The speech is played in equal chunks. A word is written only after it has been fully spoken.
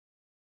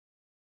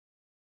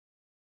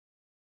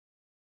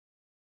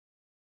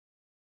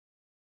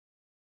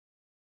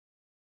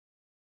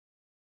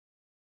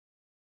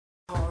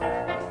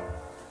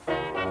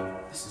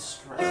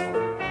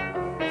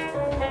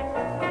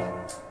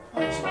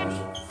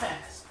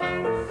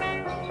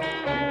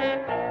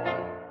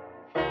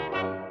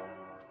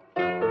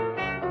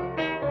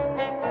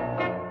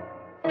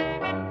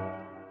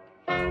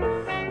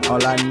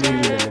All I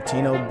need is a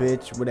Latino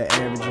bitch with an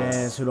average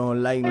ass who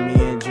don't like me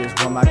and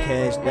just want my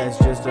cash. That's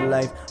just the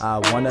life I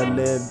wanna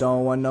live.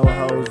 Don't want no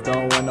hoes,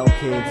 don't want no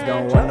kids,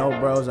 don't want no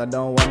bros, I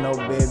don't want no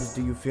bibs.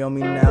 Do you feel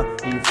me now?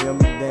 Do you feel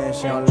me then?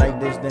 She don't like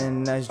this,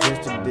 then that's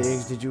just the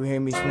digs. Did you hear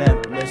me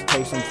snap? Let's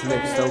take some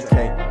flicks,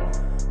 okay.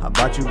 How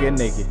about you get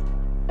naked?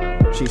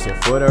 She said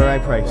for the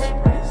right price.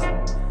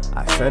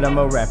 I said I'm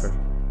a rapper,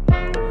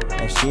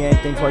 and she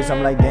ain't think twice.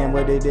 I'm like, damn,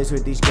 what it is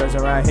with these girls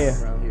around here?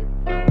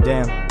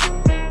 Damn,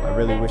 I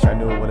really wish I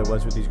knew what it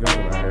was with these girls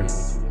around here.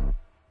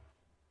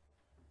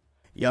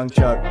 Young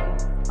Chuck,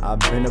 I've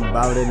been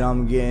about it,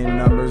 I'm getting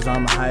numbers,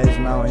 I'm high as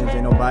mountains.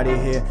 Ain't nobody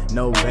here,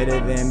 no better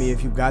than me.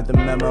 If you got the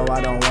memo, I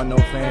don't want no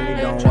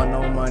family, don't want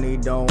no money,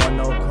 don't want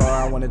no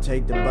car. I wanna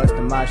take the bus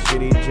to my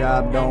shitty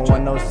job. Don't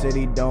want no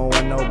city, don't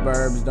want no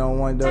burbs, don't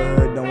want the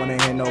hood, don't wanna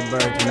hear no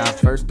birds. When I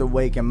first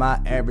awake and my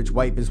average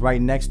wife is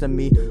right next to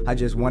me, I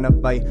just wanna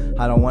fight.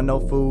 I don't want no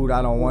food,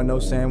 I don't want no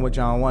sandwich,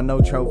 I don't want no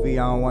trophy,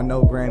 I don't want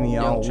no Grammy.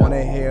 I don't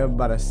wanna hear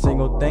about a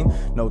single thing.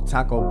 No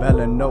Taco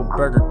Bell and no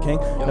Burger King,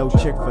 no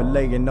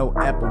Chick-fil-A and no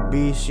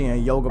Applebee's. She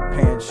in yoga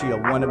pants, she a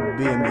wannabe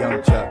in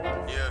Young Chuck.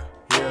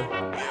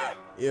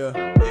 Yeah,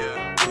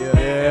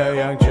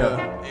 Young Chuck.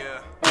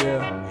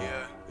 Yeah,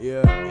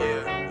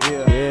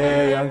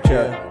 Young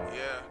Chuck.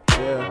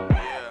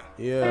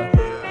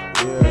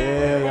 Yeah,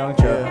 Young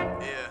Chuck.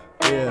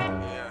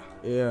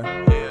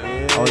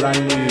 All I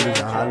need is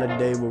a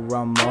holiday where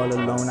I'm all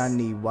alone. I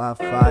need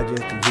Wi-Fi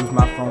just to use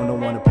my phone.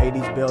 Don't wanna pay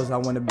these bills, I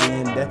wanna be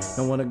in debt.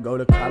 Don't wanna go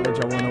to college,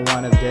 I wanna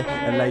wind up dead.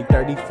 At like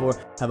 34,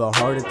 have a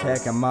heart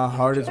attack and my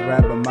heart is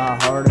rap, but my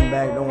heart and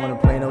back. Don't wanna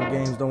play no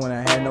games, don't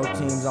wanna have no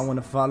teams. I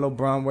wanna follow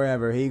Bron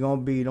wherever he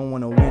gon' be. Don't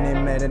wanna win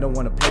in Madden, don't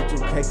wanna play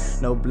 2K.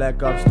 No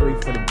Black Ops 3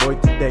 for the boy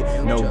today.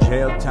 No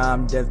jail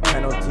time, death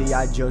penalty,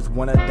 I just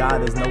wanna die.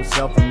 There's no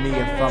self in me.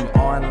 If I'm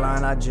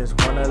online, I just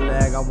wanna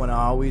lag. I wanna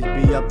always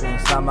be up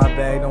inside my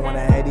bag. Don't wanna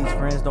have these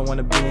friends, don't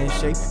wanna be in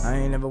shape. I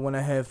ain't never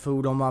wanna have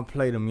food on my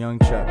plate. I'm Young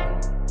Chuck.